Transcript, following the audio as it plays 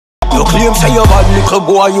You claim say you bad little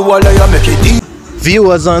boy, you a liar, make it deep.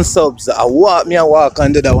 Viewers and subs, I walk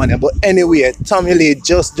and do that one. But anyway, Tommy Lee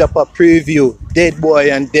just drop a preview. Dead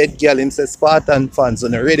Boy and Dead Girl, him say Spartan fans,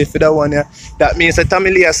 and ready for that one. Yeah? That means that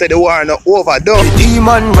Tommy Lee said the war not over. Done. The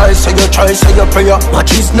demon rise, say you try, say your prayer.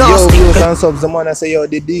 Match is Yo, nasty. viewers and subs, the man I say, yo,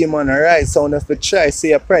 the demon rise. So if you try,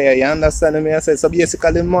 say a prayer. You understand me? I say, so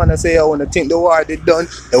basically, the man I say, yo, when you think the war did done,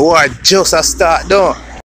 the war just a start done.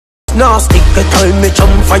 Nasty, tell me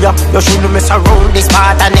jump fire. You shouldn't mess around this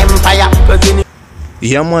Spartan empire.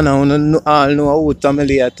 Yeah, man, I all know how Tommy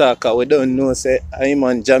Lee attack. We don't know, say, I'm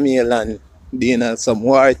on jahmiel and doing some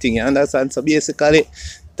war thing, you understand? So basically,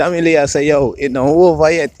 Tommy Lee say, yo, it's not over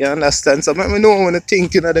yet, you understand? So let me know when you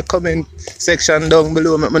think in the comment section down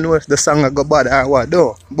below. Let me know if the song go bad or what,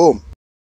 though. Boom.